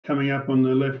coming up on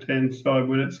the left-hand side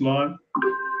when it's live.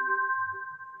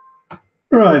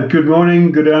 All right, good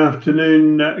morning, good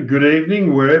afternoon, good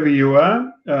evening, wherever you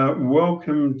are.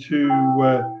 Welcome to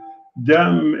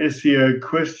Dumb SEO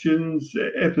Questions,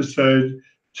 episode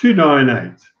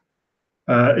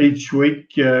 298. Each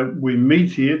week we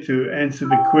meet here to answer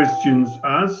the questions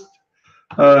asked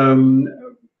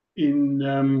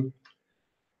in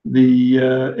the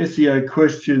SEO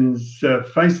Questions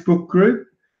Facebook group,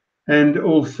 and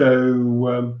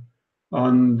also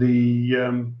on the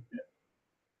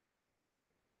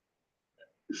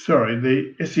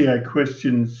the SEO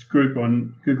Questions group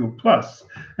on Google Plus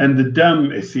and the Dumb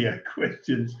SEO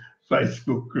Questions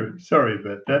Facebook group. Sorry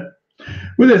about that.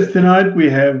 With us tonight we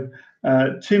have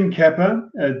Tim Capper.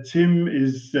 Tim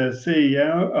is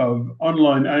CEO of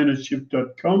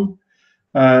OnlineOwnership.com.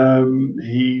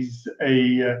 He's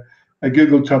a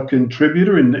Google top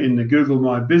contributor in the Google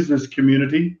My Business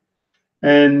community,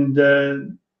 and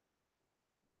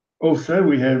also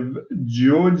we have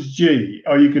George G.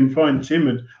 You can find Tim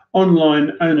at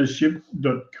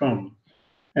OnlineOwnership.com.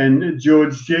 And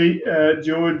George G.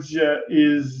 George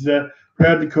is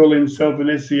proud to call himself an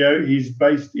SEO. He's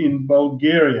based in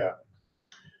Bulgaria.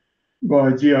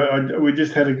 Boy, gee, we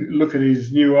just had a look at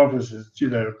his new offices. Gee,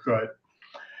 they look great.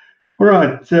 All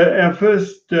right, our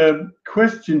first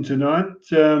question tonight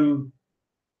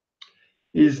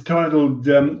is titled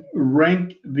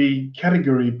Rank the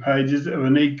Category Pages of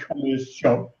an E-commerce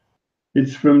Shop.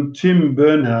 It's from Tim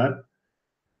Bernhardt.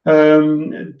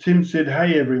 Tim said,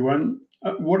 hey everyone,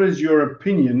 what is your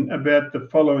opinion about the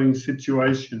following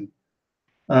situation?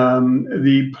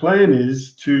 The plan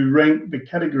is to rank the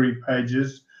category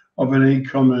pages of an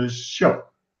e-commerce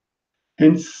shop.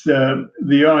 Hence,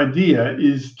 the idea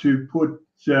is to put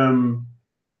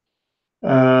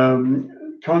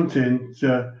content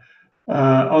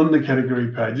on the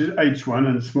category pages, H1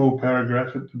 and small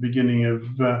paragraph at the beginning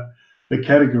of the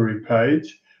category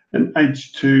page, and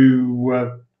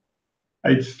H2,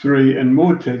 H3 and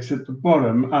more text at the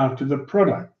bottom after the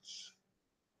products.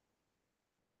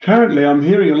 Currently, I'm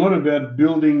hearing a lot about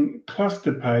building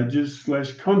cluster pages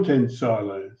 / content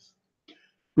silos.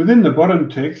 Within the bottom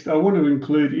text, I want to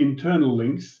include internal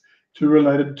links to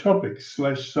related topics /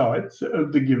 sites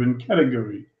of the given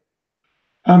category.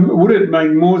 Would it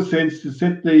make more sense to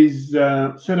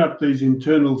set up these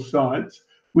internal sites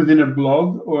within a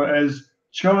blog or as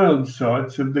child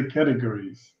sites of the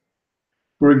categories?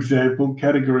 For example,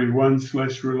 category 1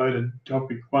 / related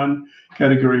topic 1,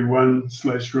 category 1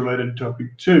 / related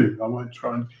topic 2. I won't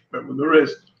try and keep up with the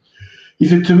rest. He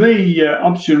said, to me,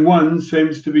 option 1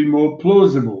 seems to be more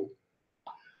plausible.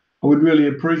 I would really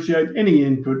appreciate any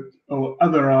input or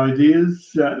other ideas.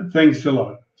 Thanks a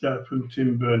lot. From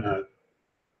Tim Bernhardt.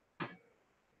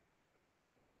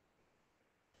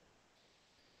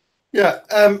 Yeah,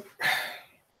 I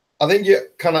think you're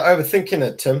kind of overthinking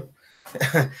it, Tim.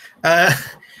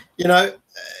 You know,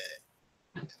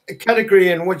 a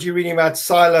category and what you're reading about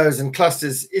silos and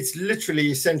clusters, it's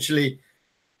literally essentially,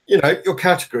 you know, your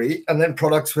category and then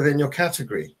products within your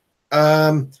category,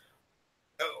 or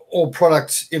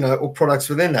products, you know, or products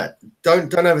within that. Don't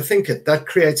overthink it. That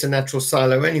creates a natural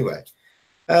silo anyway.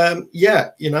 Yeah,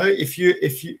 you know, if you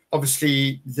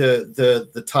obviously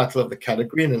the title of the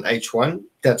category in an H1,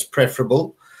 that's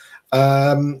preferable,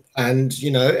 and you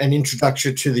know, an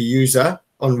introduction to the user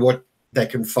on what they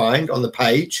can find on the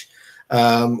page,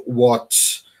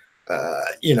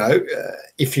 you know,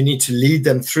 if you need to lead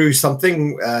them through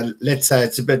something, let's say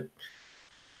it's a bit,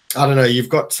 I don't know, you've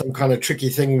got some kind of tricky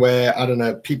thing where, I don't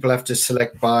know, people have to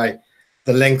select by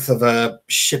the length of a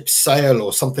ship's sail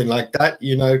or something like that,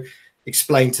 you know,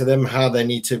 explain to them how they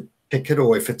need to pick it,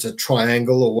 or if it's a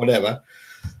triangle or whatever.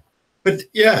 But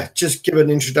yeah, just give an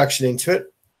introduction into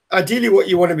it. Ideally, what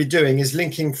you want to be doing is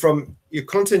linking from your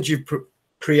content you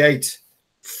create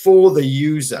for the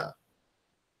user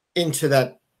into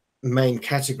that main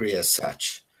category as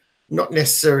such, not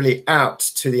necessarily out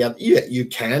to the other. Yeah, you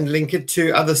can link it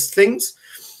to other things,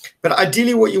 but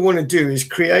ideally what you want to do is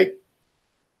create,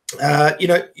 you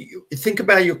know, think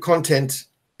about your content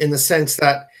in the sense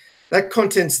that that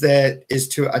content's there is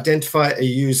to identify a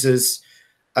user's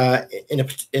in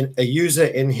a user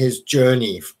in his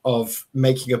journey of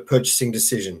making a purchasing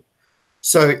decision.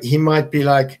 So he might be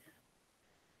like,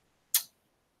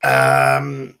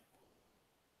 I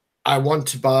want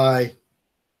to buy,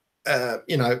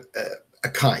 you know, a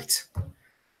kite.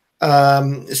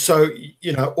 So,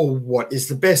 you know, or what is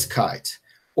the best kite,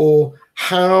 or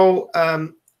how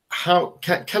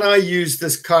can I use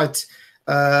this kite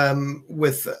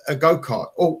with a go-kart,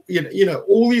 or you know,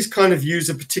 all these kind of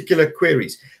user particular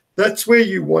queries. That's where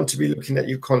you want to be looking at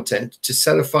your content to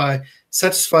satisfy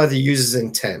the user's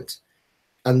intent.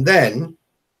 And then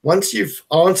once you've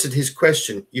answered his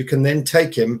question, you can then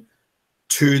take him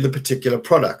to the particular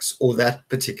products or that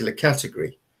particular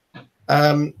category.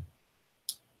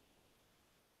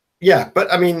 Yeah,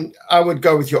 but I mean, I would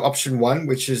go with your option one,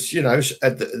 which is,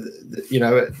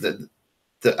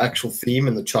 the actual theme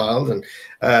and the child, and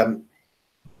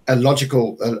a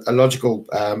logical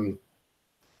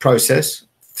process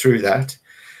through that.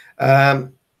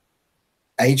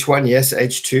 H1, yes,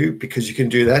 H2, because you can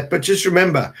do that. But just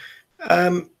remember,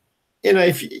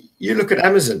 if you look at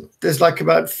Amazon, there's like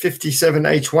about 57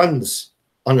 H1s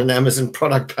on an Amazon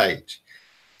product page.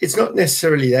 It's not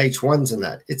necessarily the H1s in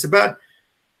that. It's about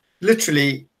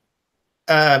literally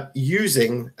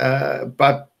using,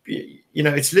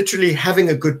 it's literally having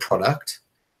a good product,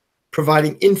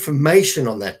 providing information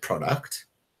on that product,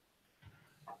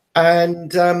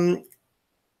 and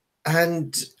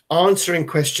answering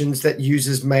questions that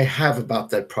users may have about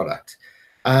that product.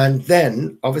 And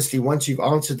then obviously once you've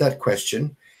answered that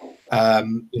question,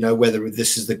 whether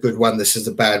this is the good one, this is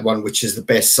the bad one, which is the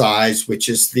best size, which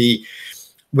is the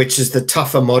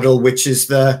tougher model, which is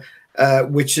the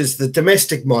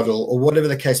domestic model, or whatever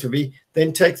the case may be,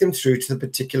 then take them through to the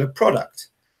particular product.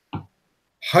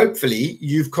 Hopefully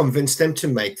you've convinced them to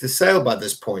make the sale by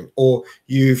this point, or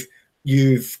you've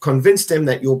convinced them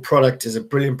that your product is a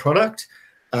brilliant product,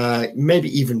 maybe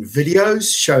even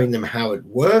videos showing them how it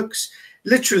works,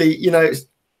 literally,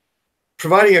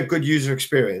 providing a good user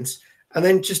experience, and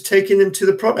then just taking them to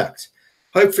the product.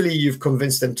 Hopefully you've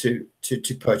convinced them to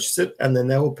purchase it, and then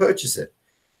they will purchase it.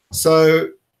 So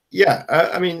yeah,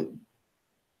 I mean,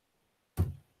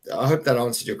 I hope that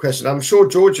answered your question. I'm sure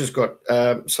George has got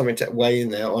something to weigh in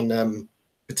there on,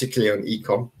 particularly on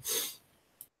e-com.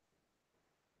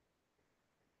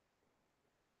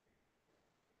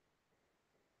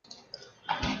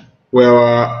 Well,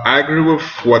 I agree with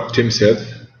what Tim said,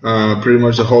 pretty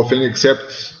much the whole thing,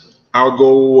 except I'll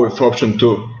go with option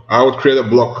 2. I would create a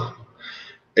block.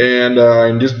 And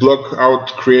in this block, I would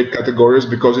create categories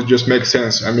because it just makes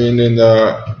sense. I mean, in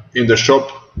the shop,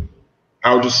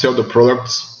 I would just sell the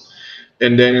products,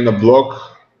 and then in the blog,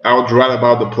 I would write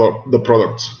about the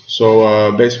products.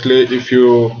 So basically, if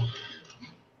you're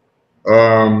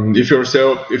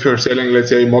selling, let's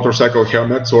say, motorcycle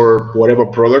helmets or whatever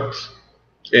product,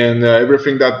 and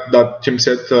everything that Tim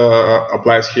said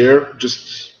applies here,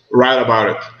 just write about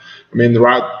it. I mean,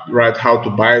 write how to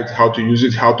buy it, how to use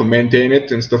it, how to maintain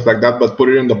it, and stuff like that. But put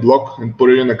it in the blog and put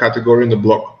it in a category in the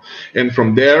blog. And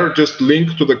from there, just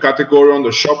link to the category on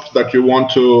the shop that you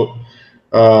want to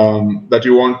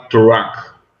rank.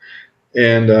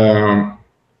 And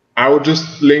I would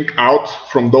just link out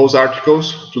from those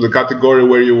articles to the category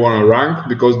where you want to rank,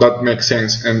 because that makes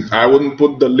sense. And I wouldn't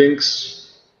put the links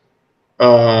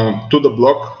to the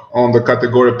blog on the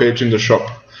category page in the shop.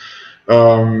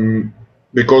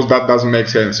 Because that doesn't make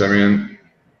sense. I mean,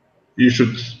 you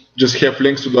should just have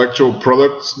links to the actual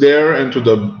products there and to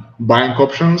the buying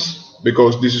options,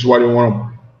 because this is what you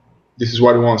want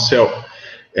to sell.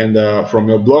 And from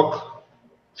your blog,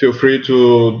 feel free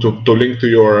to link to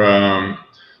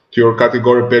your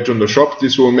category page on the shop.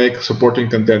 This will make supporting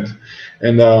content.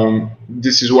 And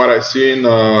this is what I see in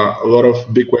a lot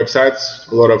of big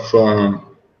websites, a lot of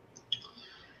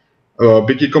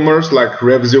big e-commerce like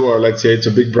RevZero, let's say, it's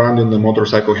a big brand in the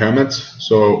motorcycle helmets.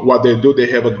 So what they do, they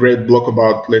have a great blog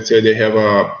about, let's say they have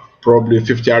probably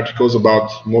 50 articles about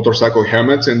motorcycle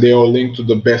helmets, and they all link to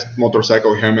the best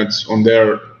motorcycle helmets on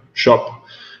their shop.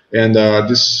 And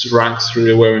this ranks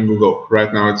really well in Google.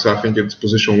 Right now, I think it's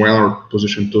position 1 or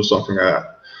position 2, something like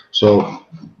that. So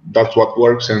that's what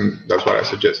works, and that's what I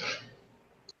suggest.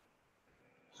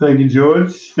 Thank you,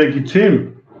 George. Thank you,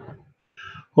 Tim.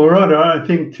 All right, I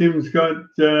think Tim's got,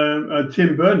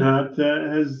 Tim Bernhardt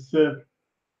has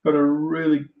got a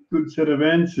really good set of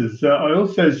answers. I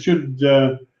also should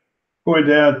point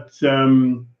out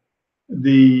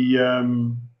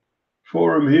the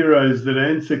forum heroes that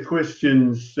answer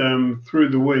questions through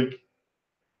the week.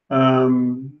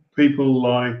 People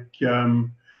like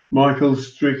Michael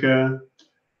Stricker,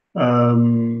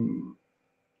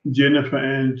 Jennifer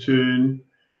Antoon,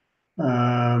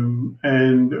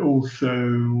 and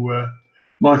also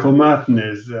Michael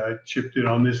Martinez chipped in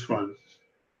on this one.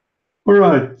 All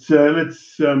right,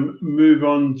 let's move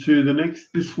on to the next.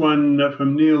 This one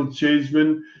from Neil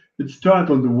Cheeseman. It's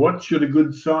titled, "What should a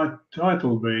good site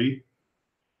title be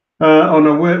on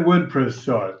a WordPress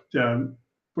site?"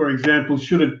 For example,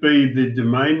 should it be the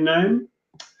domain name?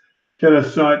 Can a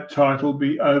site title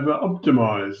be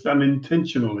over-optimized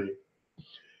unintentionally?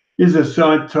 Is a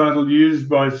site title used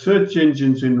by search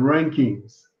engines in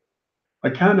rankings? I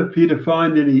can't appear to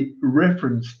find any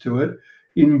reference to it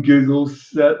in Google's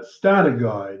starter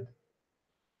guide.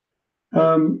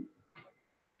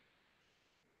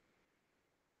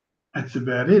 That's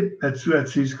about it.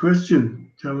 That's his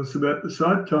question. Tell us about the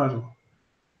site title.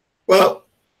 Well,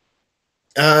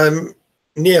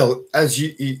 Neil, as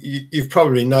you've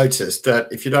probably noticed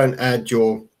that if you don't add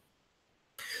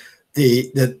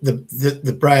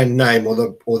the brand name or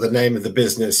the name of the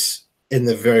business in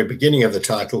the very beginning of the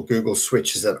title, Google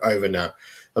switches it over now.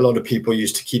 A lot of people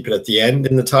used to keep it at the end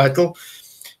in the title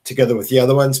together with the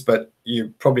other ones, but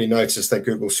you probably noticed that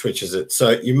Google switches it.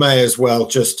 So you may as well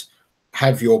just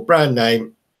have your brand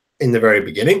name in the very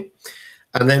beginning.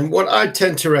 And then what I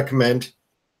tend to recommend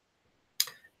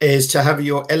is to have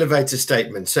your elevator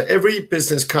statement. So every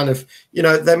business kind of,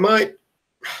 they might,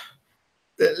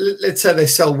 let's say they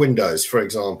sell windows, for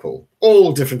example,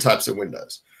 all different types of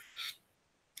windows.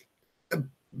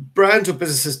 Brands or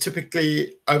businesses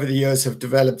typically over the years have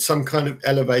developed some kind of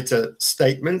elevator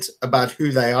statement about who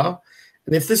they are.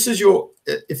 And if this is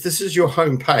your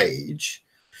home page,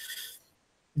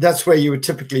 that's where you would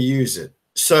typically use it.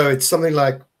 So it's something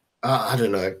like, I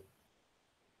don't know,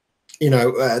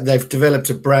 they've developed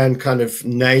a brand kind of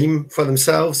name for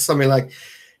themselves, something like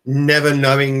never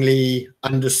knowingly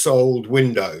undersold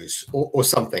windows or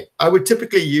something. I would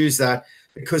typically use that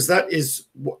because that is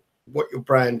what your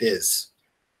brand is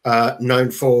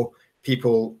known for.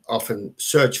 People often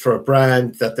search for a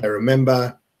brand that they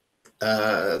remember,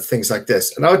 things like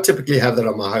this. And I would typically have that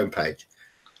on my homepage.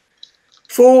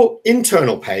 For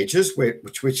internal pages,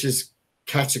 which is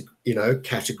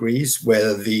categories,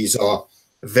 whether these are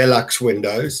Velux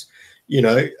windows,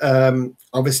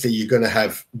 obviously you're going to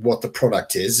have what the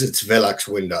product is. It's Velux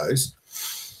windows.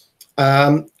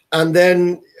 And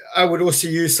then I would also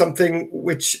use something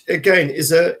which again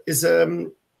is a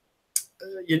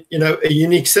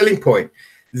unique selling point.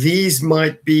 These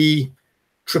might be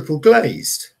triple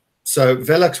glazed. So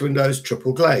Velux windows,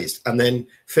 triple glazed, and then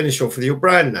finish off with your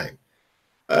brand name.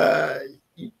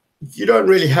 You don't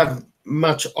really have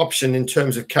much option in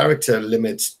terms of character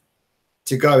limits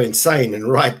to go insane and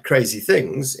write crazy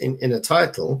things in a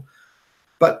title.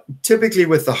 But typically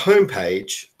with the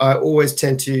homepage, I always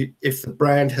tend to, if the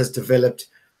brand has developed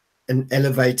an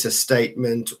elevator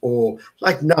statement, or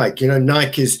like Nike,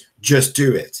 Nike is just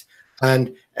do it.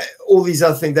 And all these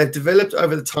other things, they've developed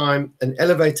over the time an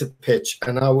elevator pitch,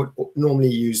 and I would normally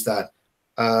use that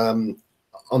on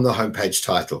the homepage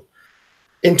title.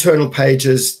 Internal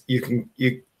pages,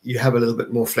 you have a little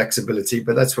bit more flexibility,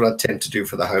 but that's what I tend to do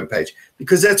for the homepage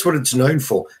because that's what it's known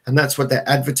for, and that's what they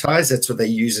advertise. That's what they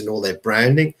use in all their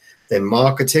branding, their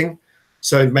marketing.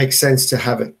 So it makes sense to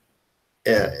have it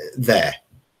there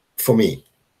for me.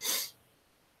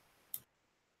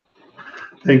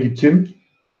 Thank you, Tim.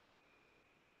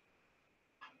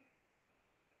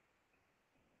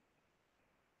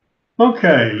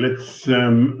 Okay, let's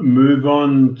move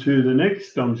on to the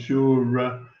next. I'm sure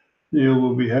Neil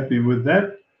will be happy with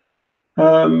that.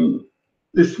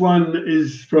 This one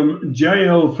is from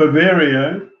JL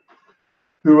Faverio,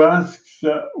 who asks,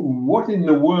 what in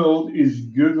the world is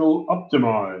Google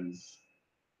Optimize?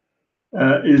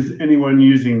 Is anyone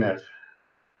using that?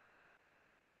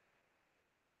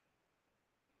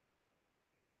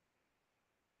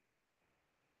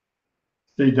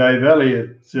 See, Dave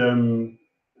Elliott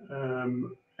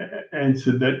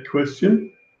answered that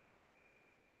question.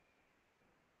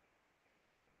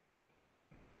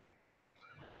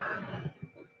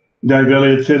 Dave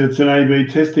Elliott said it's an A/B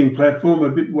testing platform, a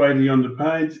bit weighty on the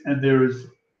page, and there is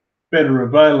better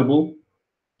available.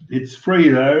 It's free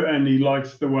though, and he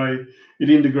likes the way it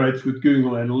integrates with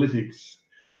Google Analytics.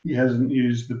 He hasn't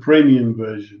used the premium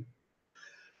version.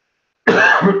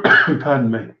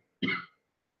 Pardon me.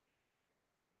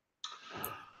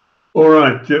 All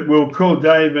right, we'll call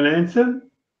Dave and answer.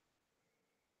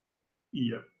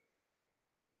 Yep.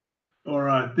 All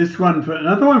right,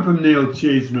 another one from Neil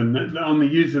Cheeseman on the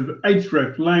use of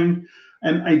hreflang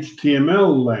and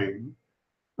HTML-lang.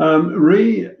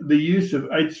 The use of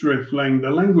hreflang,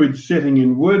 the language setting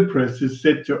in WordPress is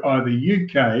set to either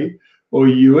UK or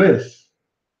US,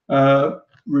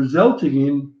 resulting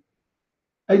in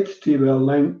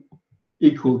HTML-lang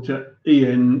equal to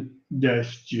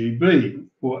en-GB,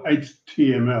 or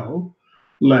HTML-lang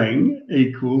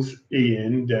equals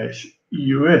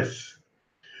en-US.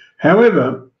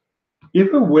 However, if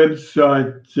a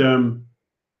website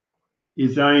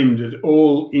is aimed at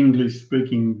all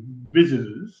English-speaking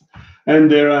visitors, and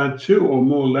there are 2 or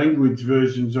more language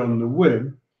versions on the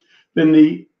web, then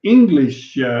the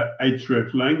English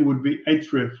hreflang would be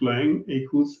hreflang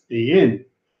equals en.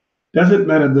 Does it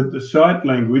matter that the site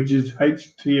language is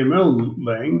HTML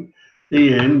lang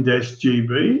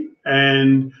en-gb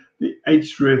and the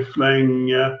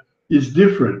hreflang is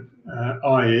different,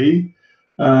 i.e.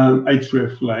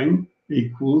 hreflang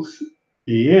equals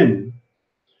en?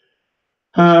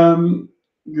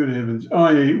 Good heavens,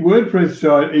 i.e. WordPress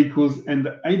site equals and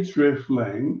the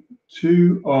hreflang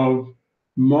 2 of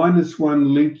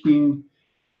 -1 linking.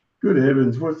 Good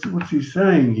heavens, what's he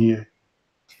saying here?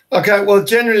 Okay, well,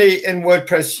 generally in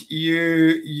WordPress,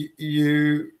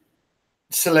 you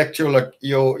select your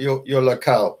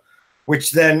locale,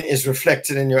 which then is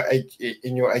reflected in your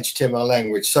HTML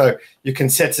language. So you can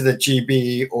set it at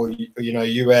GB or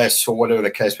US or whatever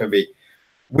the case may be,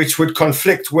 which would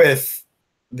conflict with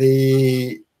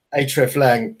the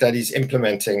hreflang that he's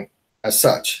implementing as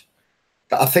such.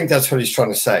 I think that's what he's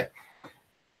trying to say.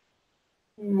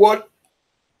 What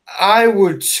I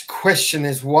would question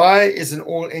is, why is an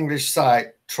all English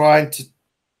site trying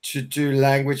to do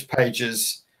language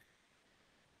pages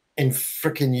in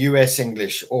freaking US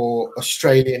English or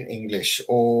Australian English,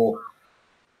 or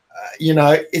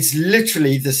it's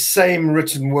literally the same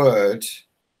written word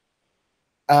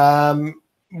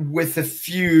with a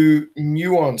few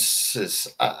nuances.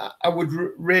 I would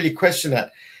really question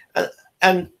that.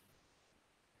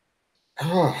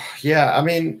 Yeah, I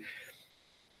mean,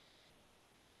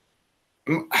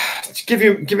 to give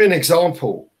you an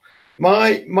example,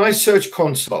 my search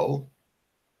console,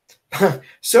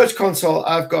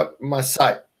 I've got my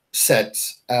site set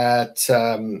at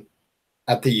the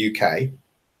UK.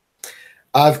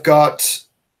 I've got,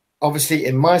 obviously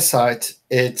in my site,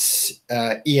 it's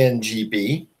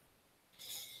ENGB.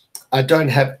 I don't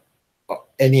have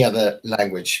any other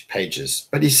language pages,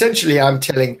 but essentially I'm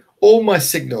telling, all my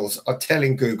signals are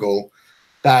telling Google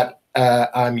that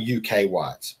I'm UK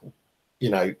wide.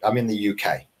 I'm in the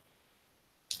UK.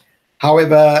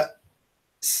 However,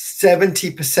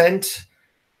 70%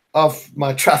 of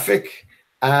my traffic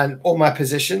and all my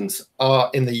positions are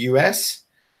in the US,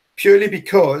 purely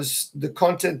because the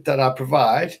content that I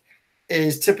provide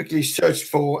is typically searched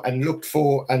for and looked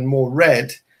for and more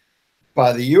read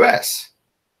by the US.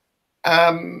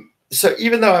 So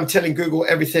even though I'm telling Google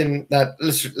everything that,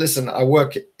 listen, I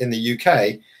work in the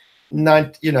UK,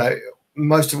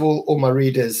 most of all my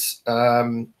readers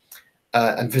and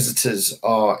visitors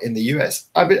are in the US.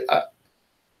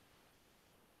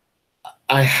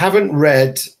 I haven't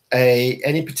read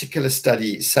any particular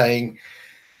study saying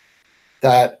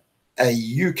that a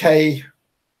UK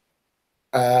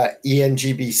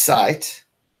ENGB site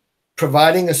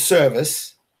providing a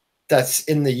service that's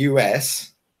in the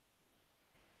US,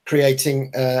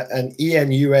 creating an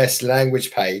EN-US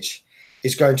language page,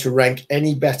 is going to rank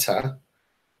any better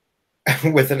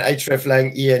with an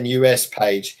hreflang EN-US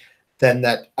page than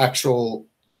that actual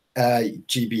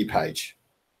GB page.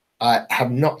 I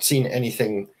have not seen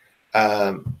anything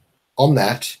on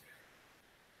that,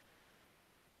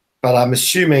 but I'm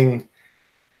assuming,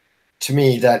 to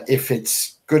me, that if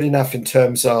it's good enough in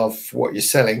terms of what you're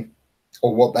selling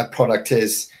or what that product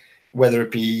is, whether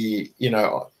it be,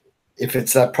 if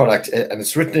it's that product and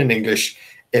it's written in English,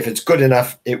 if it's good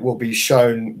enough, it will be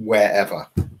shown wherever.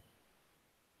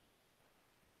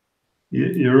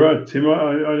 You're right, Tim.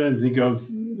 I don't think I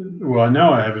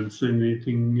know I haven't seen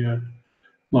anything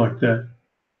like that.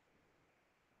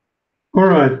 All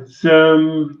right,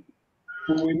 will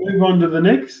we move on to the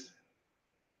next?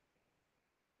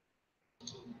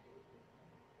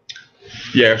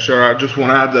 Yeah, sure. I just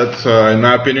want to add that, in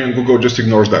my opinion, Google just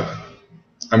ignores that.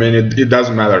 I mean, it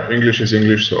doesn't matter. English is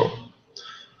English, so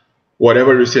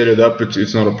whatever you set it up,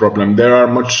 it's not a problem. There are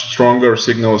much stronger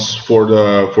signals for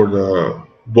the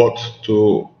bot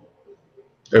to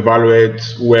evaluate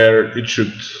where it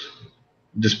should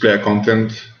display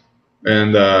content,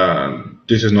 and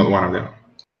this is not one of them.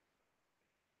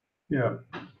 Yeah.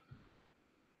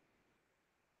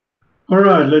 All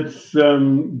right, let's go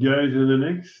to the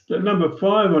next. Number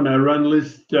 5 on our run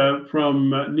list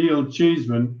from Neil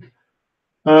Cheeseman,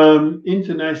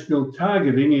 international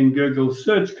targeting in Google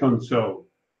Search Console.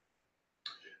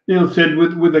 Neil said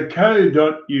with a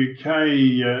co.uk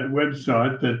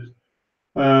website that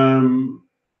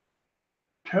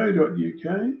co.uk,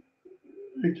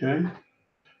 okay,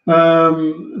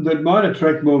 that might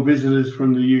attract more visitors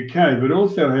from the UK, but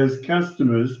also has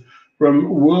customers from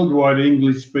worldwide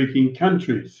English-speaking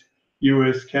countries,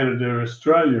 US, Canada,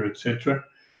 Australia, etc.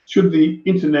 Should the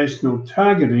international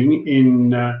targeting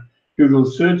in Google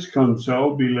Search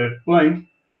Console be left blank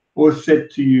or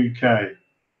set to UK?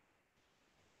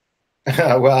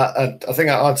 Well, I think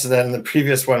I answered that in the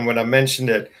previous one when I mentioned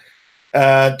it.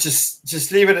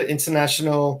 Just leave it at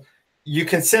international. You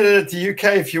can set it at the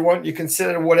UK if you want. You can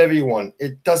set it whatever you want.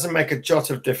 It doesn't make a jot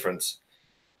of difference.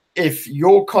 If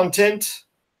your content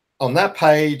on that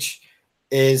page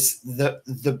is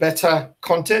the better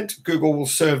content, Google will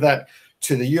serve that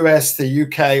to the US, the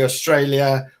UK,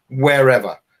 Australia,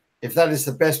 wherever. If that is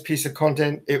the best piece of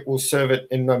content, it will serve it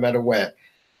in no matter where.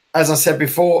 As I said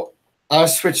before, I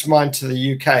switched mine to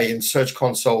the UK in Search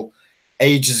Console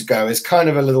ages ago. It's kind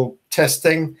of a little test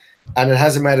thing, and it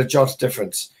hasn't made a jot of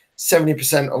difference.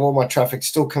 70% of all my traffic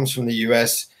still comes from the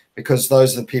US because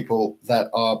those are the people that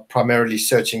are primarily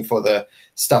searching for the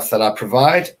stuff that I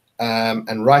provide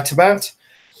and write about.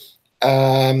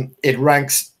 It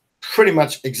ranks pretty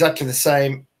much exactly the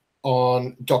same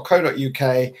on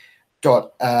 .co.uk,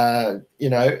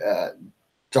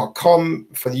 .com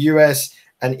for the US,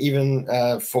 and even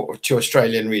to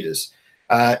Australian readers.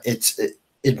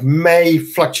 It may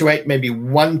fluctuate maybe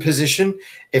one position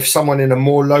if someone in a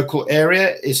more local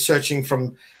area is searching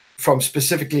from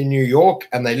specifically New York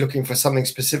and they're looking for something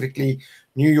specifically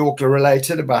New York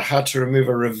related about how to remove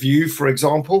a review, for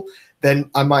example,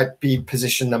 then I might be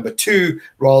position number 2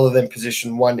 rather than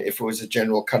position 1 if it was a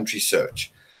general country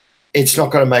search. It's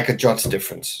not going to make a jot of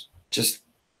difference.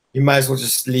 You may as well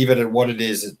just leave it at what it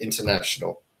is,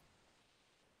 international.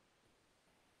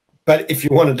 But if you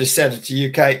wanted to set it to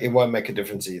UK, it won't make a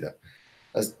difference either.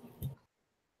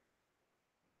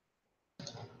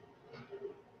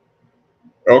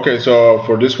 Okay, so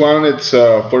for this one, it's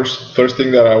first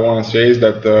thing that I want to say is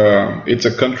that it's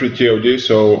a country TOD,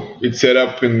 so it's set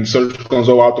up in Search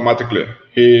Console automatically.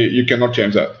 You cannot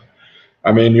change that.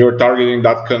 I mean, you're targeting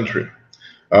that country.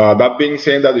 That being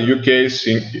said, that the UK is,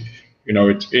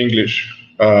 it's English.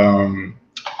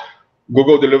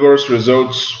 Google delivers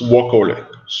results locally,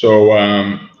 so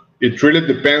it really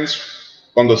depends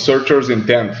on the searcher's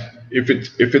intent. If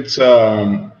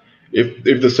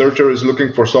the searcher is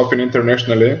looking for something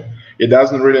internationally, it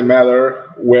doesn't really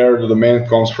matter where the domain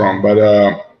comes from. But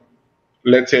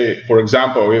let's say, for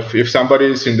example, if somebody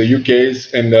is in the UK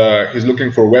and he's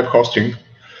looking for web hosting,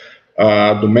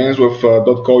 domains with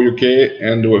 .co.uk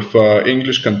and with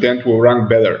English content will rank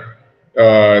better,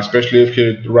 especially if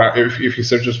he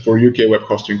searches for UK web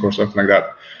hosting or something like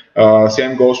that.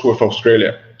 Same goes with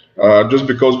Australia. Just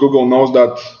because Google knows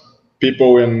that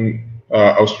people in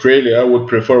Australia would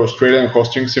prefer Australian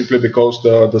hosting simply because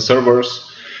the servers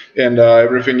and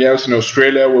everything else in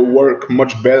Australia will work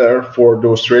much better for the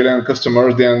Australian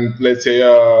customers than, let's say,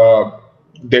 a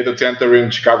data center in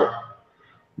Chicago,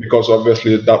 because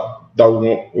obviously that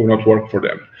will not work for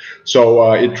them.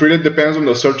 So it really depends on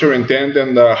the searcher intent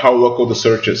and how local the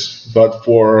search is. But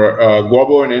for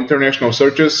global and international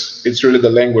searches, it's really the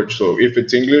language. So if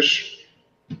it's English,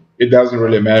 it doesn't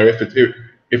really matter if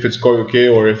it's .co.uk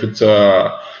or if it's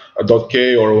a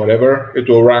 .k or whatever. It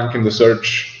will rank in the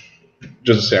search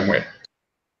just the same way.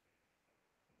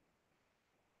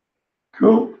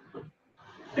 Cool.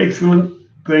 Excellent.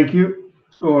 Thank you.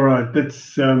 All right,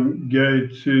 let's go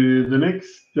to the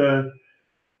next.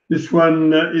 This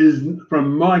one is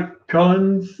from Mike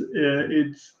Collins.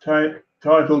 It's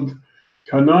titled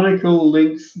Canonical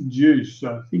Links Juice.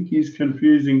 I think he's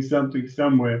confusing something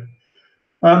somewhere.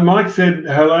 Mike said,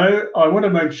 hello, I want to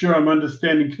make sure I'm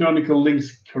understanding canonical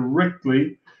links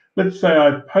correctly. Let's say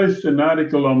I post an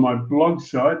article on my blog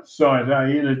site, site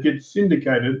A, and it gets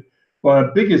syndicated by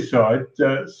a bigger site,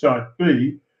 site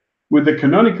B, with a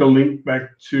canonical link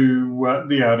back to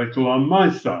the article on my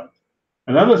site.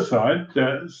 Another site,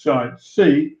 site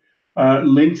C,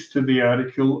 links to the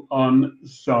article on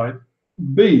site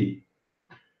B.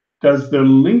 Does the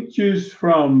link juice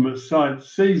from site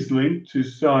C's link to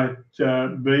site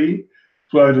B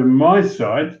flow to my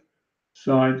site,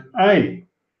 site A?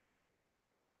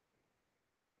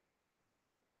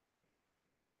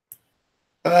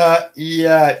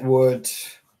 Yeah, it would.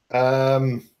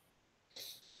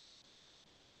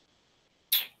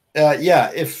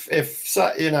 Yeah, if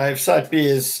site B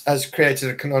has created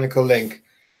a canonical link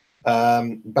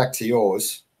back to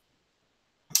yours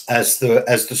as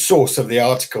the source of the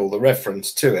article, the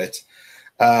reference to it,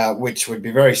 which would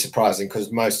be very surprising because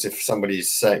if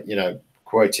somebody's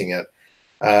quoting it,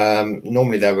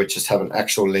 normally they would just have an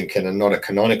actual link and not a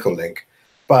canonical link.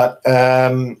 But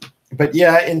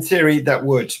yeah, in theory that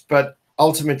would, but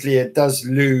ultimately it does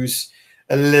lose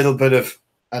a little bit of,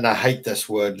 and I hate this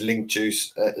word, link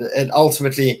juice. It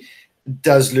ultimately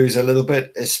does lose a little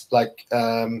bit. It's like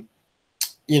it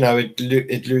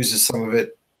loses some of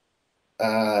it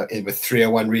with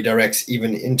 301 redirects,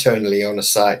 even internally on a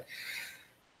site.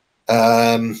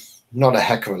 not a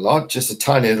heck of a lot, just a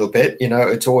tiny little bit. You know,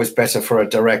 it's always better for a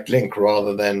direct link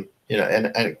rather than, you know,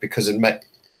 and because it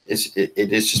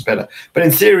is just better. But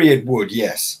in theory, it would,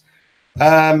 yes.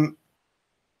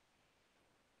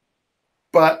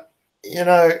 But you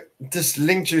know, this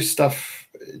link juice stuff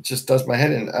just does my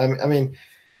head in. I mean,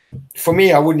 for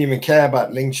me, I wouldn't even care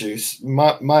about link juice.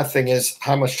 My thing is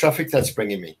how much traffic that's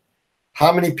bringing me.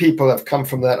 How many people have come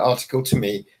from that article to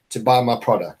me to buy my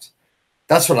product?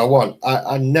 That's what I want.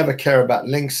 I never care about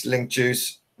links, link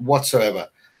juice whatsoever.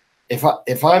 If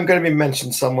I'm going to be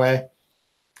mentioned somewhere,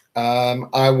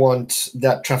 I want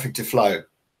that traffic to flow,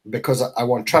 because I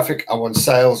want traffic, I want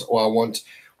sales, or I want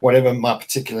whatever my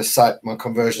particular site, my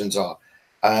conversions are.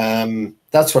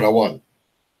 That's what I want.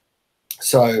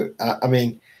 So, I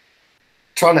mean,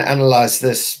 trying to analyze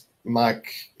this,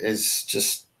 Mike, is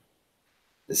just,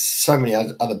 there's so many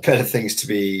other better things to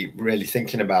be really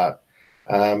thinking about.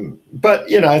 But,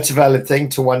 you know, it's a valid thing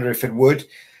to wonder if it would.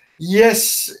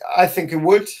 Yes, I think it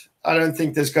would. I don't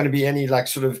think there's going to be any like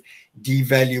sort of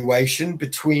devaluation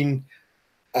between,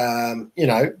 you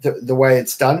know, the way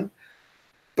it's done.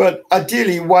 But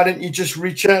ideally, why don't you just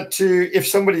reach out to, if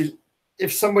somebody,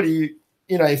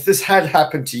 you know, if this had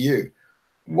happened to you,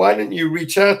 why don't you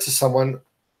reach out to someone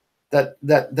that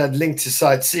linked to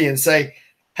Site C and say,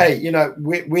 hey, you know,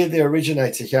 we're the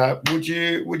originator here. Would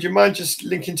you mind just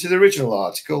linking to the original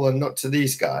article and not to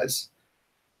these guys?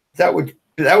 That would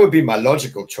be my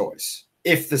logical choice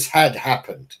if this had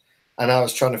happened and I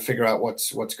was trying to figure out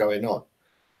what's going on.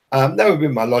 That would be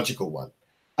my logical one.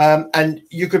 And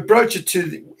you could broach it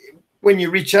to when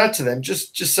you reach out to them.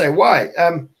 Just say why.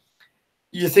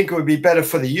 You think it would be better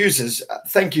for the users.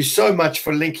 Thank you so much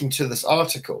for linking to this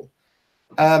article.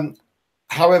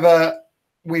 However,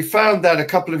 we found that a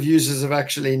couple of users have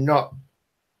actually not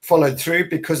followed through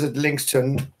because it links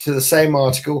to the same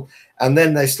article, and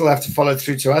then they still have to follow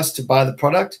through to us to buy the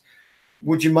product.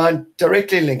 Would you mind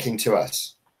directly linking to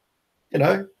us? You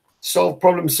know,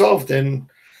 problem solved. And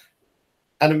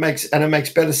it makes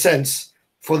better sense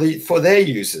for their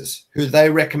users who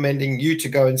they're recommending you to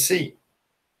go and see.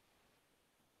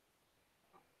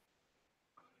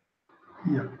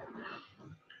 Yeah.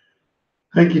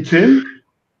 Thank you, Tim.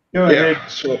 Go ahead.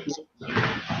 So,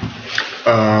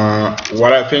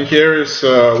 what I think here is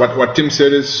what Tim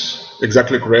said is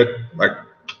exactly correct. Like,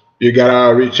 you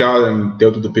gotta reach out and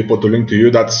tell to the people to link to you.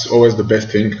 That's always the best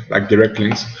thing, like direct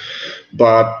links.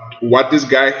 But what this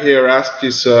guy here asked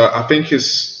is, I think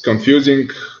he's confusing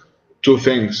two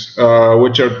things,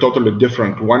 which are totally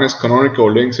different. One is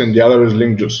canonical links, and the other is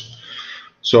link juice.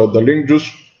 So the link juice.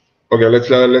 Okay,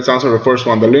 let's answer the first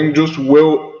one. The link juice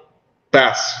will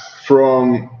pass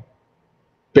from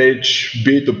page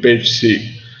B to page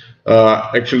C,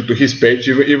 actually to his page,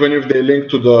 even if they link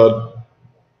to the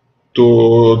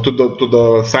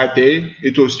site A,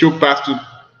 it will still pass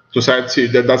to site C.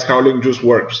 That's how link juice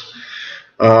works.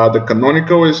 The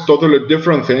canonical is totally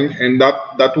different thing, and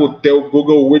that would tell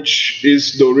Google which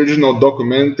is the original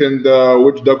document and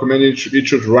which document it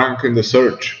should rank in the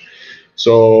search.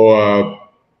 So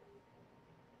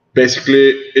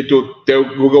basically, it will tell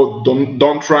Google,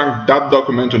 don't rank that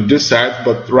document on this site,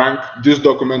 but rank this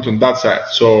document on that site.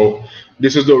 So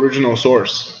this is the original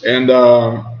source, and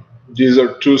these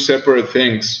are two separate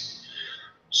things.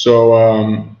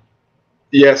 So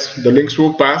yes, the links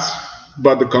will pass,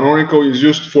 but the canonical is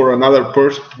used for another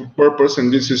purpose,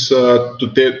 and this is to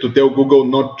tell Google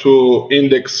not to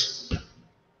index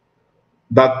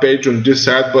that page on this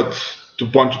site, but to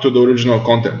point you to the original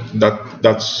content.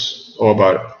 That's all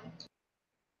about it.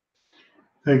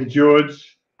 Thank you,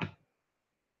 George.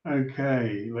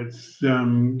 Okay, let's go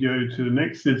to the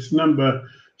next. It's number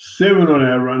 7 on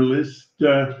our run list.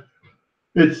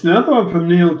 It's another one from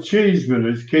Neil Cheeseman,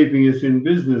 who's keeping us in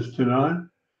business tonight.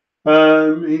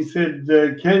 He said,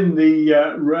 can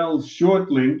the rel short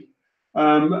link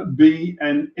be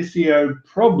an SEO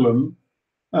problem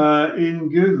in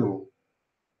Google?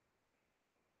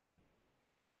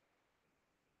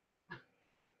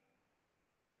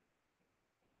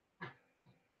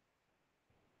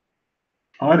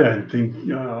 I don't think,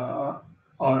 I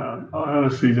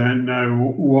honestly don't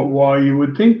know why you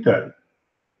would think that.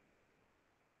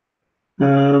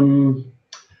 All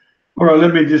right,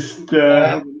 let me just,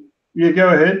 yeah, go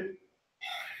ahead.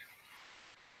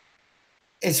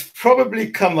 It's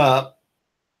probably come up.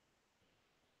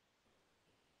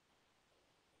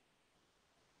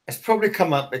 It's probably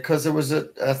come up because there was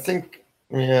I think,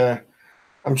 yeah,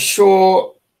 I'm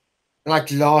sure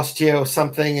like last year or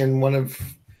something, and one of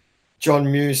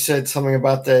John Mew said something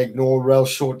about they ignore rel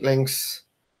short links.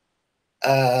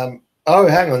 Oh,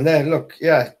 hang on there. Look,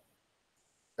 yeah.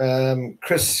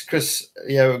 Chris,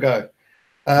 yeah, we'll go.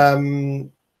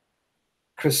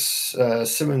 Chris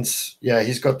Simmons, yeah,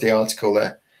 he's got the article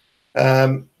there.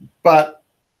 But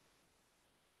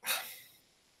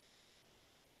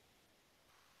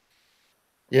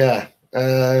yeah,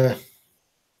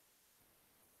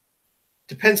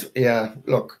 depends. Yeah,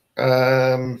 look.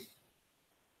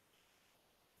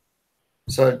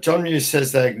 So John Hughes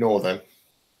says they ignore them.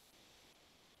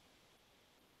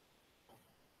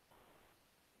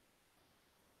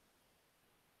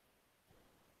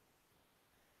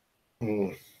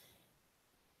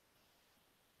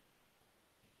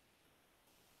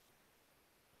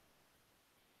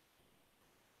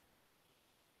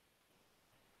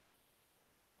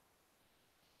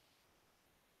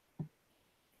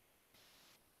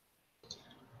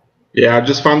 Yeah, I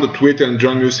just found the tweet, and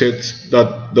John, you said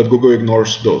that Google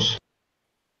ignores those.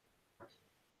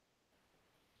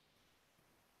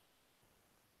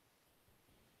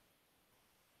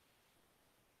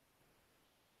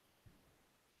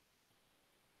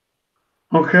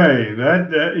 Okay,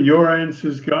 your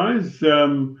answers, guys,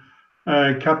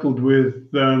 coupled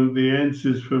with the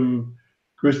answers from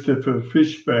Christopher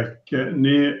Fishback,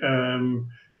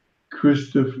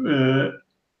 Christopher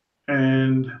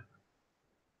and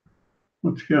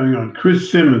what's going on?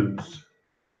 Chris Simmons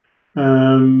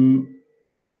and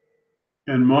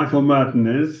Michael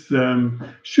Martinez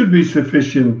should be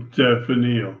sufficient for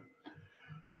Neil.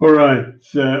 All right,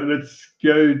 let's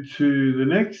go to the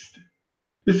next.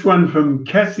 This one from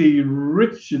Cassie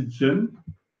Richardson.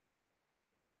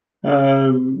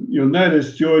 You'll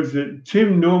notice, George, that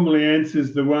Tim normally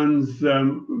answers the ones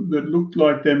that look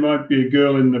like there might be a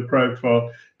girl in the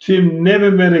profile. Tim never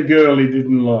met a girl he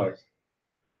didn't like.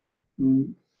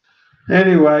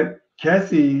 Anyway,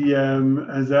 Cassie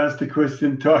has asked a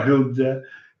question titled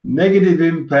Negative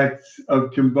Impacts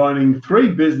of Combining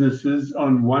 3 Businesses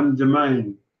on One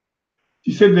Domain.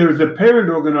 She said there is a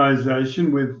parent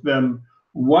organization with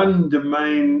one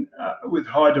domain with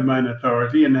high domain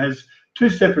authority and has 2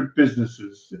 separate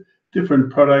businesses,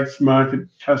 different products, market,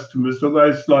 customers,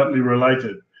 although slightly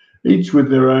related, each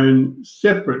with their own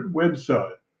separate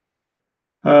website.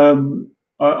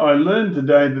 I learned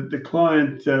today that the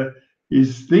client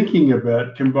is thinking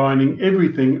about combining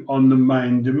everything on the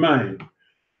main domain.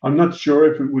 I'm not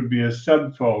sure if it would be a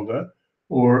subfolder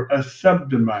or a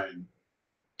subdomain.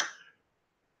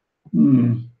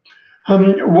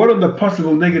 What are the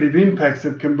possible negative impacts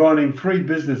of combining 3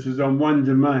 businesses on one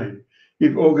domain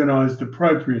if organized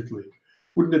appropriately?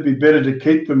 Wouldn't it be better to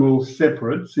keep them all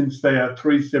separate since they are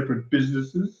 3 separate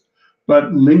businesses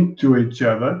but linked to each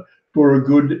other for a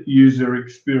good user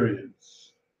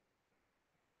experience?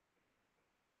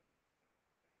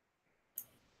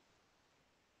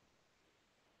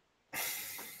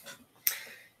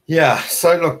 Yeah,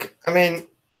 so look, I mean,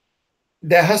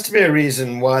 there has to be a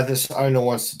reason why this owner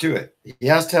wants to do it. He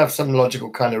has to have some logical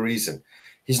kind of reason.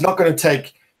 He's not going to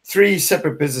take 3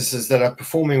 separate businesses that are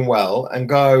performing well and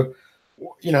go,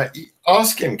 you know,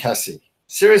 ask him, Cassie.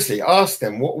 Seriously, ask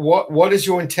them, what is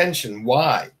your intention?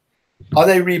 Why? Are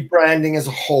they rebranding as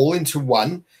a whole into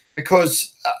one?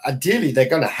 Because ideally, they're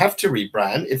going to have to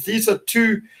rebrand. If these are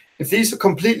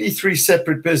completely 3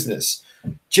 separate business,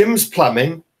 Jim's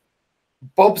Plumbing,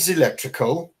 Bob's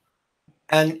Electrical,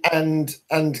 and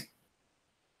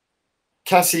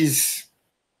Cassie's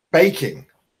Baking,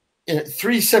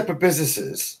 3 separate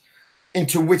businesses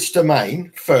into which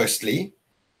domain? Firstly,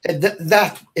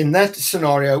 that in that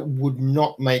scenario would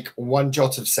not make one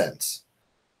jot of sense.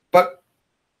 But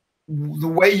the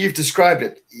way you've described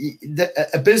it,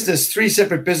 a business, 3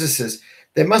 separate businesses,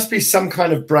 there must be some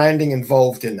kind of branding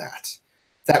involved in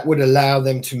that would allow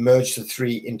them to merge the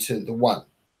 3 into the one.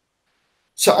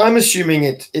 So I'm assuming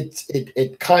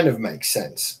it kind of makes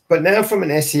sense. But now from an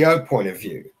SEO point of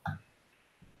view,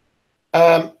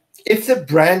 if the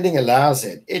branding allows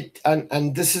it,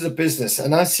 and this is a business,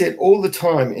 and I see it all the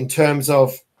time in terms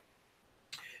of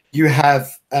you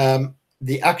have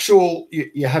the actual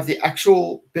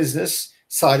business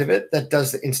side of it that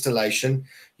does the installation.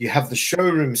 You have the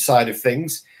showroom side of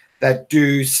things that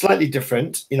do slightly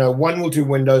different. You know, one will do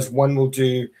Windows, one will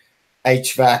do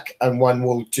HVAC, and one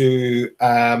will do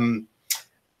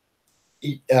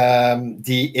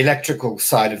the electrical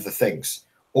side of the things.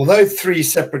 Although 3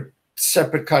 separate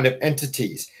kind of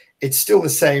entities, it's still the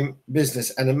same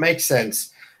business, and it makes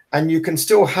sense. And you can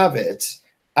still have it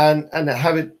and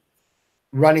have it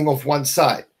running off one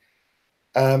side,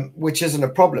 which isn't a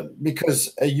problem,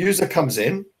 because a user comes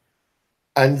in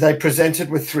and they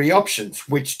presented with 3 options.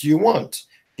 Which do you want?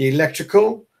 The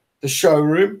electrical, the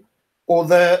showroom, or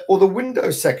the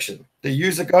Windows section? The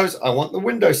user goes, I want the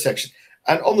Windows section.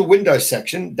 And on the Windows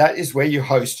section, that is where you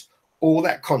host all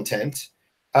that content,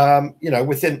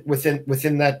 within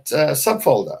that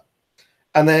subfolder.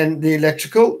 And then the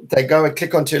electrical, they go and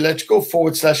click onto electrical /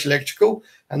 electrical,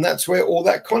 and that's where all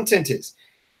that content is.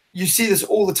 You see this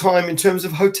all the time in terms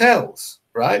of hotels,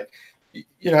 right?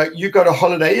 You got a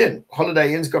Holiday Inn.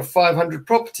 Holiday Inn's got 500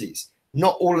 properties.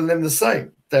 Not all of them the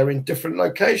same. They're in different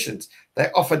locations. They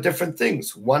offer different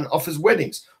things. One offers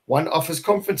weddings. One offers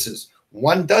conferences.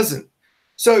 One doesn't.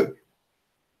 So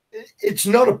it's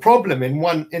not a problem in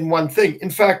one thing. In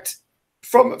fact,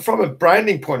 from a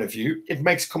branding point of view, it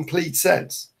makes complete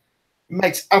sense. It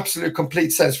makes absolute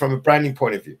complete sense from a branding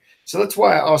point of view. So that's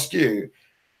why I ask you,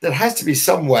 there has to be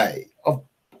some way of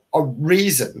a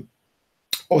reason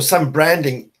or some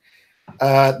branding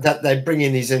that they bring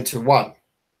in these into one,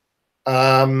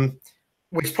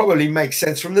 which probably makes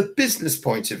sense from the business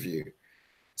point of view.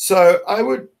 So I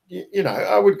would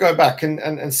go back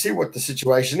and see what the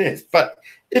situation is. But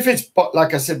if it's,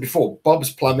 like I said before,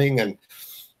 Bob's Plumbing and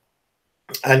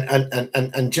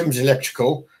Jim's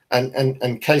Electrical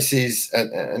and Casey's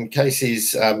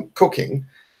Cooking,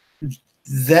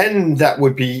 then that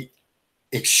would be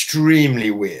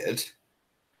extremely weird,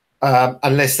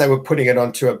 unless they were putting it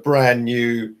onto a brand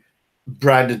new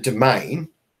branded domain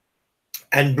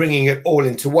and bringing it all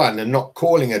into one and not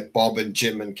calling it Bob and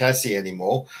Jim and Cassie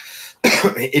anymore.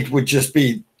 It would just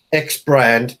be X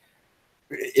brand,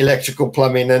 electrical,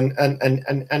 plumbing, and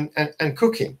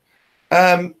cooking.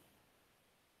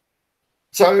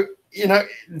 So,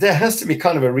 there has to be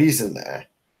kind of a reason there.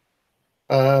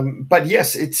 But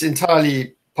yes, it's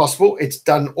entirely possible. It's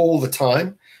done all the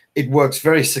time. It works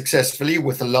very successfully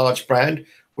with a large brand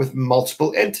with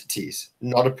multiple entities.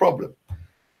 Not a problem.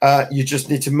 You just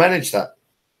need to manage that.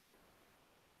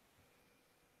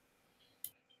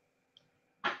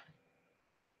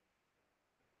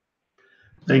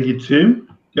 Thank you, Tim.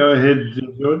 Go ahead,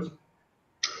 George.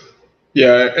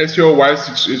 Yeah, SEO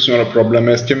wise, it's not a problem.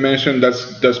 As Tim mentioned,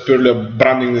 that's purely a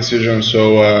branding decision.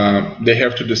 So they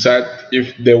have to decide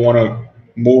if they want to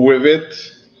move with it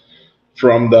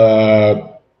from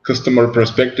the customer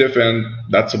perspective, and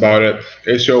that's about it.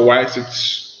 SEO wise,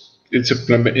 it's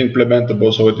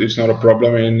implementable, so it's not a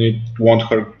problem, and it won't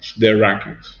hurt their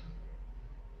rankings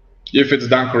if it's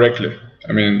done correctly.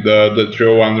 I mean, the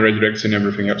 301 redirects and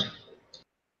everything else.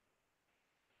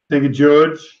 Thank you,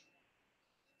 George.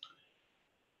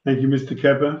 Thank you, Mr.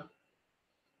 Kappa.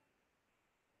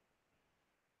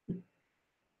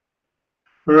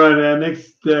 All right, our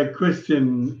next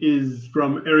question is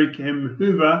from Eric M.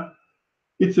 Hoover.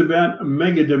 It's about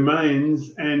mega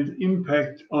domains and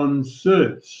impact on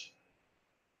search.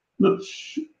 Not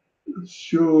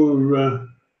sure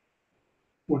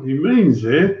what he means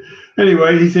there.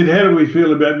 Anyway, he said, how do we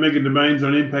feel about mega domains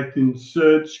on impact in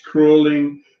search,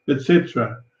 crawling,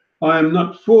 etc.? I am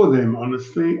not for them,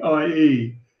 honestly,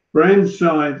 i.e.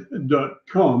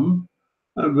 brandsite.com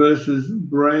versus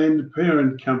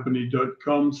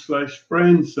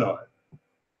brandparentcompany.com/brandsite.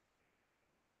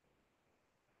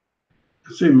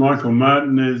 I see Michael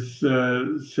Martin has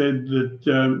said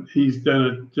that he's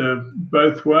done it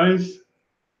both ways.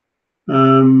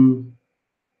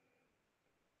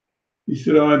 He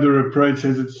said either approach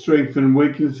has its strengths and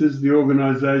weaknesses. The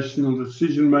organisational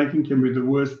decision-making can be the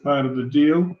worst part of the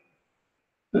deal.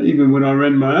 Even when I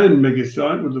ran my own mega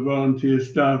site with a volunteer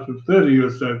staff of 30 or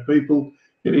so people,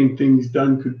 getting things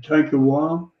done could take a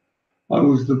while. I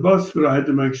was the boss, but I had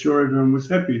to make sure everyone was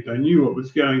happy. They knew what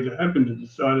was going to happen to the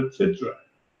site, etc.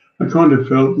 I kind of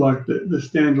felt like the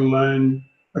standalone.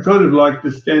 I kind of like the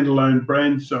standalone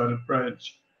brand site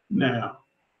approach now.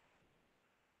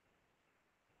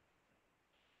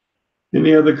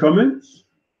 Any other comments?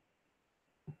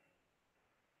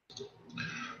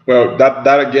 Well,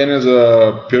 that again is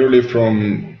purely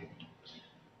from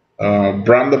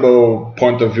brandable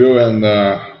point of view and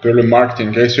purely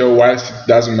marketing. SEO wise, it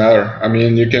doesn't matter. I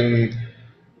mean, you can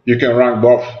rank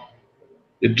both.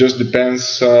 It just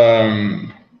depends. There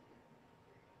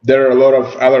are a lot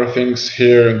of other things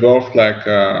here involved, like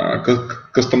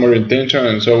customer intention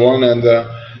and so on. And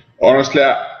honestly,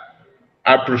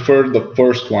 I prefer the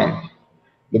first one,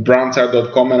 the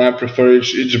brandsite.com, and I prefer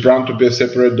each brand to be a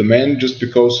separate domain, just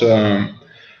because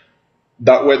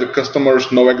that way the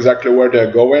customers know exactly where they're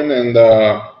going and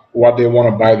what they want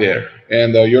to buy there,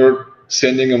 and you're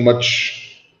sending a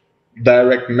much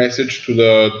direct message to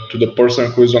the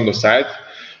person who is on the site.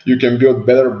 You can build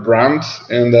better brands,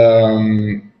 and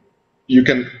you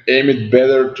can aim it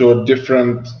better to a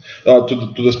different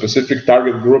to the specific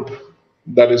target group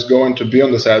that is going to be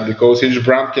on the site, because each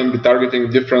brand can be targeting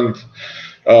different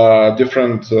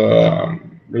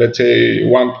let's say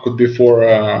one could be for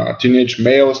teenage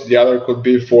males, the other could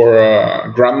be for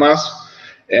grandmas,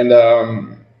 and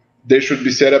they should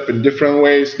be set up in different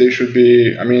ways. They should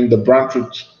be, I mean, the brand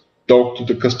should talk to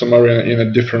the customer in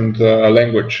a different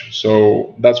language.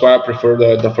 So that's why I prefer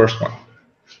the first one.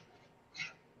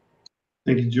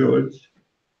 Thank you, George.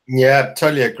 Yeah,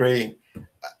 totally agree.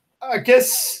 I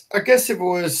guess if it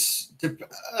was,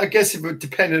 I guess it would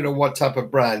depend on what type of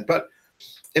brand, but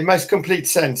it makes complete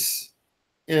sense,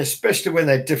 you know, especially when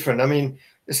they're different. I mean,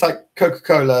 it's like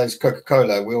Coca-Cola is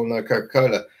Coca-Cola. We all know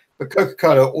Coca-Cola, but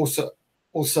Coca-Cola also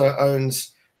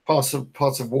owns parts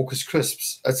of Walker's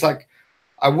Crisps. It's like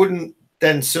I wouldn't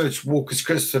then search Walker's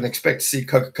Crisps and expect to see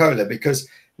Coca-Cola, because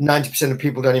 90% of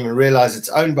people don't even realize it's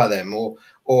owned by them.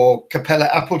 Or Capella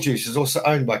apple juice is also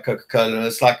owned by Coca-Cola, and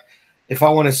it's like, if I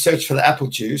want to search for the apple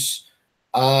juice,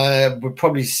 I would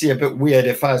probably see a bit weird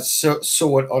if I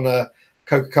saw it on a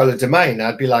Coca-Cola domain.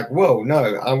 I'd be like, whoa,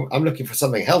 no, I'm looking for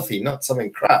something healthy, not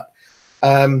something crap.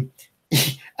 And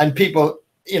people,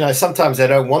 you know, sometimes they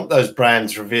don't want those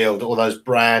brands revealed or those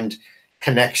brand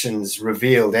connections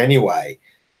revealed anyway.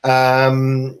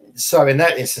 So in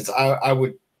that instance, I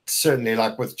would certainly,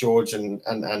 like with George, and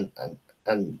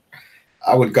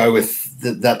I would go with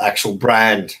that actual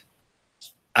brand,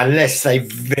 unless they're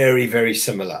very, very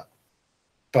similar.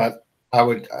 But I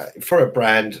would, for a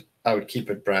brand, I would keep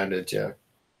it branded. Yeah.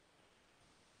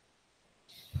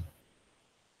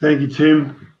 Thank you,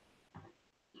 Tim.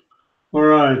 All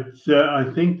right,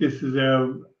 I think this is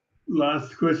our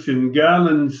last question.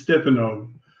 Garland Stepanov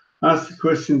asked a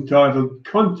question titled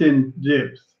 "Content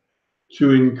Depth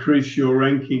to Increase Your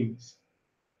Rankings."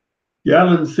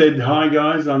 Garland said, "Hi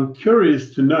guys, I'm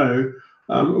curious to know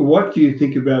what do you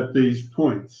think about these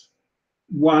points?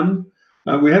 One,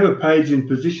 we have a page in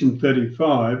position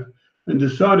 35 and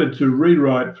decided to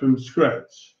rewrite from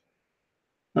scratch.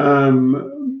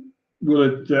 Will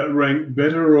it rank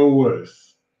better or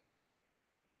worse?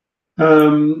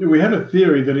 We have a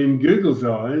theory that in Google's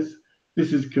eyes,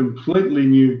 this is completely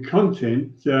new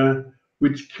content,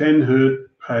 which can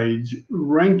hurt page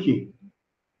ranking."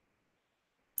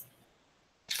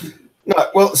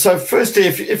 No, well, so firstly,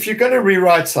 if you're going to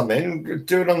rewrite something,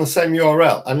 do it on the same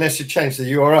URL, unless you change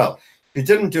the URL. If you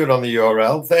didn't do it on the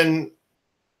URL, then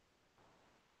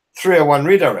 301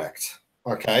 redirect,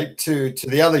 okay, to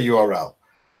the other URL.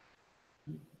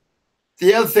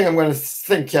 The other thing I'm going to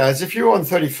think here is, if you're on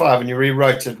 35 and you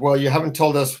rewrote it, well, you haven't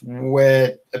told us where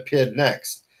it appeared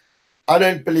next. I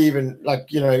don't believe in, like,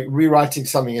 you know, rewriting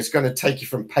something is going to take you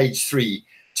from page 3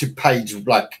 to page,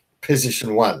 like,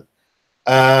 position 1.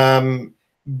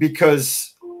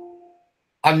 Because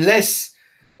unless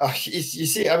you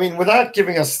see, I mean, without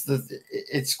giving us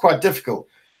it's quite difficult.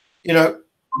 You know,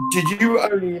 did you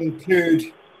only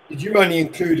include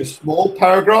a small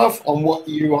paragraph on what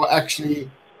you are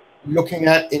actually looking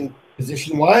at in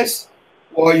position wise,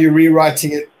 or are you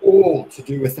rewriting it all to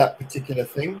do with that particular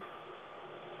thing?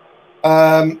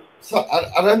 So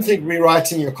I don't think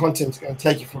rewriting your content is going to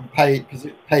take you from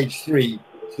page 3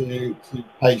 to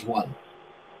page 1.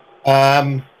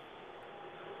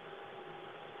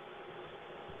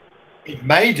 It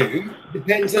may do.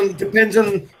 Depends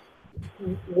on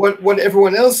what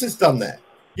everyone else has done there.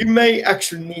 You may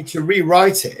actually need to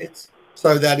rewrite it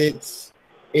so that it's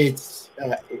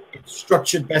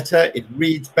structured better, it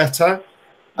reads better,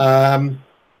 and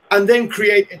then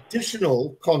create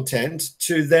additional content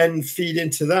to then feed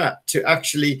into that, to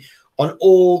actually on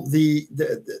all the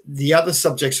other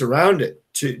subjects around it,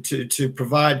 to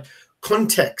provide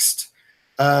context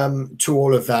to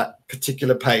all of that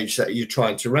particular page that you're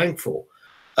trying to rank for.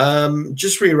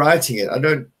 Just rewriting it,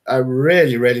 I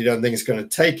really don't think it's going to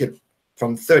take it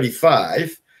from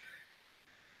 35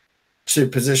 to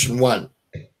position 1,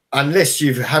 unless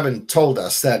you haven't told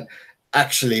us that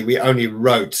actually we only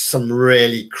wrote some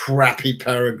really crappy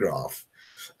paragraph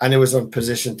and it was on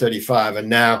position 35, and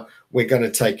now we're going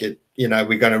to take it, you know,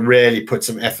 we're going to really put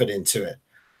some effort into it.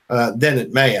 Then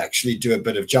it may actually do a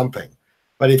bit of jumping.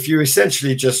 But if you're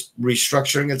essentially just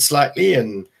restructuring it slightly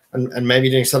and maybe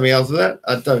doing something else with that,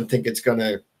 I don't think it's going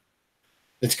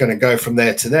to go from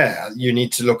there to there. You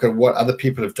need to look at what other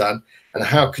people have done and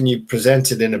how can you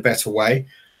present it in a better way.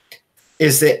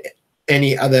 Is there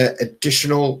any other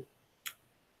additional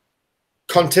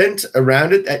content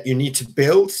around it that you need to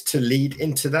build to lead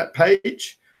into that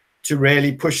page to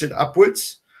really push it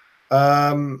upwards?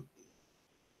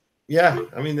 Yeah,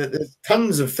 I mean, there's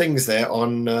tons of things there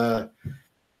on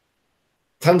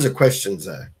tons of questions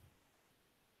there.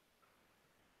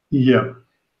 Yeah.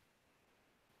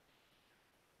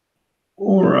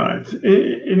 All right.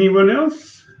 Anyone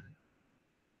else?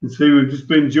 And see, we've just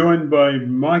been joined by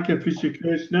Micah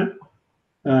Fisher-Kirchner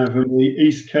from the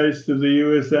East Coast of the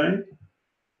USA.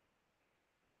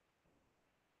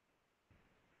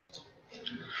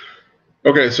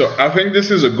 Okay, so I think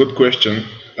this is a good question.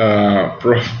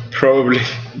 Probably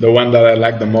the one that I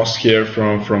like the most here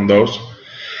from those.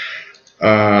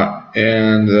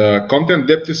 And content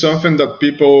depth is something that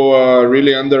people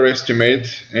really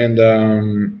underestimate and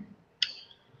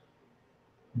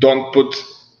don't put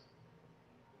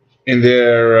in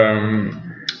their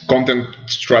content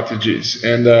strategies.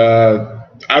 And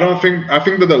I think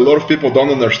that a lot of people don't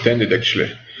understand it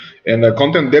actually. And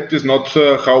content depth is not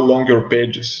how long your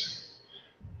page is.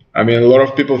 I mean, a lot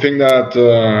of people think that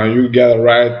you gotta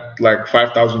write like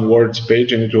 5,000 words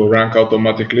page and it will rank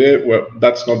automatically. Well,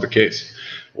 that's not the case.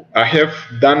 I have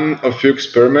done a few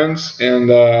experiments and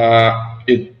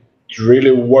it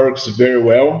really works very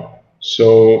well.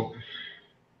 So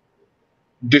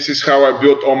this is how I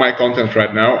built all my content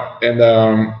right now. And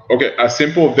okay, a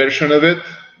simple version of it,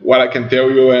 what I can tell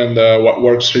you and what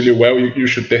works really well, you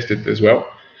should test it as well.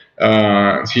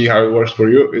 See how it works for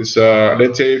you. Is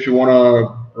let's say if you want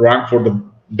to rank for the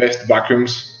best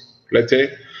vacuums, let's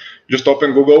say, just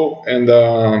open Google and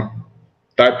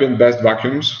type in best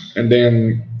vacuums, and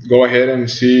then go ahead and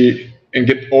see and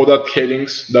get all that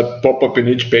headings that pop up in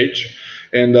each page,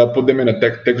 and put them in a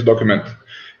text document,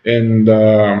 and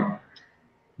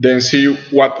then see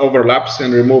what overlaps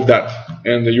and remove that.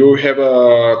 And you have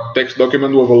a text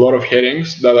document with a lot of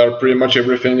headings that are pretty much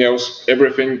everything else,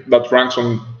 everything that ranks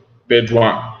on page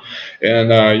one.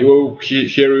 And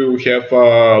here you have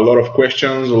a lot of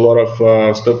questions, a lot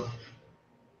of stuff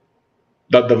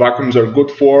that the vacuums are good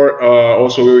for.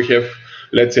 Also, we have,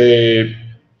 let's say,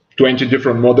 20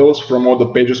 different models from all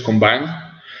the pages combined.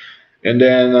 And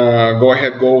then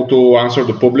go to answer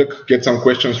the public, get some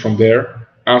questions from there,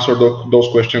 answer those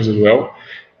questions as well.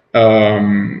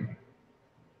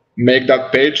 Make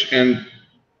that page, and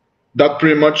that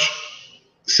pretty much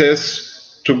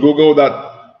says to Google that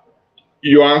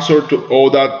you answer to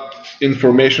all that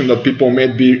information that people may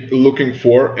be looking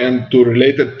for, and to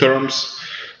related terms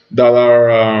that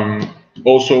are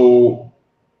also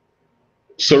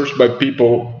searched by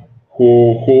people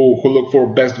who look for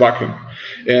best vacuum.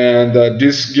 And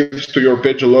this gives to your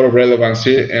page a lot of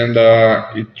relevancy, and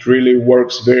it really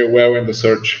works very well in the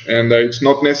search. And it's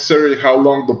not necessarily how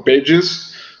long the page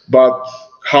is, but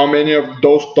how many of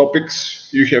those topics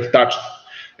you have touched.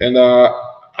 And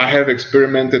I have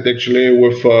experimented actually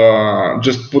with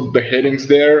just put the headings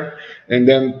there and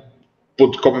then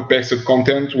put copy pasted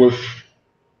content with,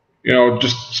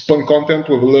 just spun content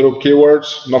with little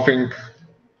keywords, nothing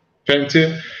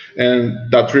fancy, and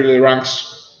that really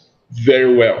ranks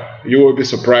very well. You will be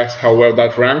surprised how well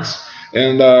that ranks.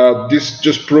 And this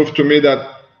just proved to me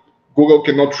that Google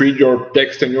cannot read your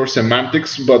text and your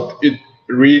semantics, but it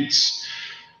reads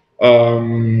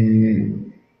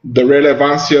the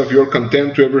relevancy of your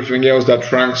content to everything else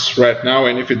that ranks right now,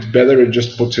 and if it's better, it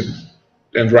just puts it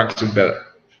and ranks it better.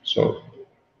 So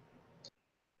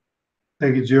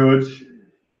thank you, George.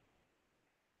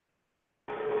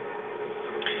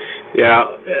 Yeah,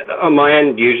 on my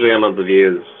end, usually I'm of the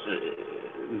view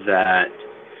that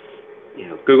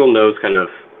Google knows kind of,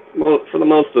 for the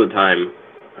most of the time,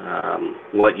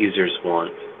 what users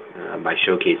want by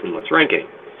showcasing what's ranking.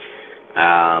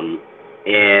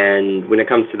 And when it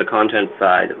comes to the content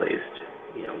side, at least,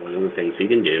 one of the things you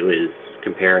can do is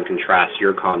compare and contrast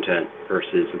your content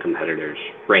versus the competitor's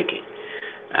ranking.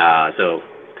 So,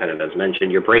 kind of as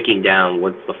mentioned, you're breaking down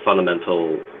what's the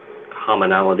fundamental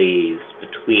commonalities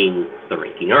between the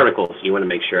ranking articles. You want to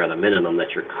make sure at a minimum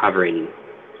that you're covering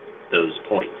those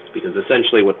points, because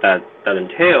essentially what that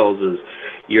entails is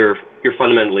you're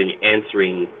fundamentally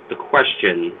answering the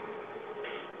question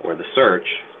or the search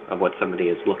of what somebody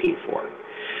is looking for.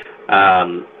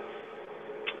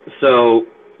 So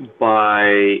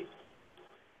by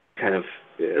kind of,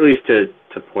 at least to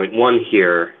point one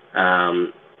here,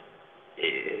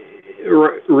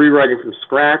 rewriting from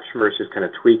scratch versus kind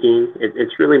of tweaking,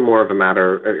 it's really more of a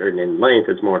matter, or in length,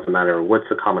 it's more of a matter of what's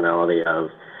the commonality of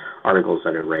articles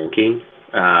that are ranking,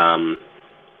 and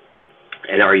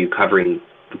are you covering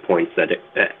the points that,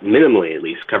 minimally at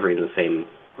least, covering the same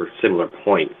or similar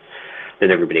points that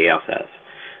everybody else has.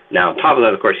 Now, on top of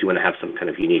that, of course, you want to have some kind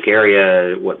of unique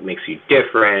area, what makes you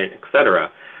different, etc.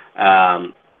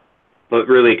 But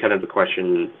really, kind of the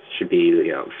question should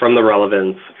be, from the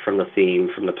relevance, from the theme,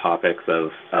 from the topics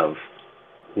of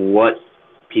what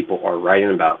people are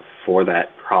writing about for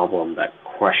that problem, that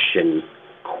question,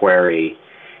 query.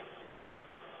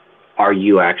 Are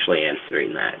you actually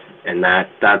answering that? And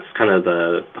that's kind of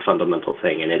the fundamental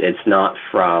thing. And it's not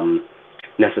from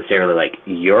necessarily like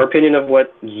your opinion of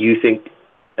what you think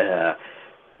the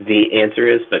answer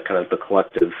is, but kind of the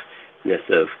collectiveness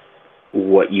of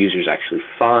what users actually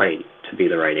find to be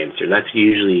the right answer. And that's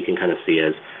usually you can kind of see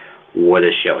as what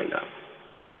is showing up.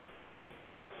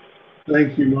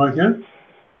 Thank you, Micah.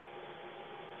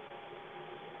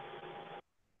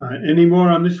 Any more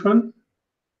on this one?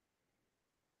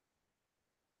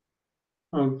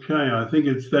 Okay, I think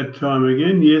it's that time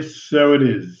again. Yes, so it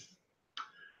is.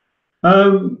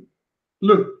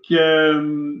 Look,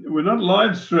 we're not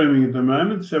live streaming at the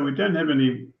moment, so we don't have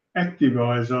any active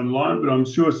eyes online, but I'm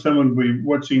sure someone will be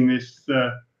watching this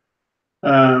at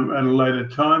a later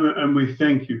time, and we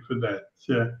thank you for that.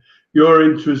 Your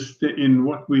interest in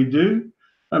what we do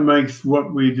makes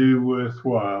what we do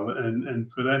worthwhile,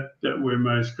 and for that, we're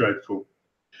most grateful.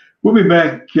 We'll be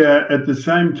back at the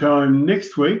same time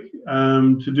next week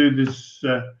to do this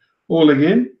all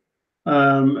again.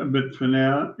 But for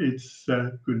now, it's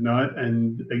good night.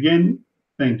 And again,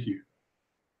 thank you.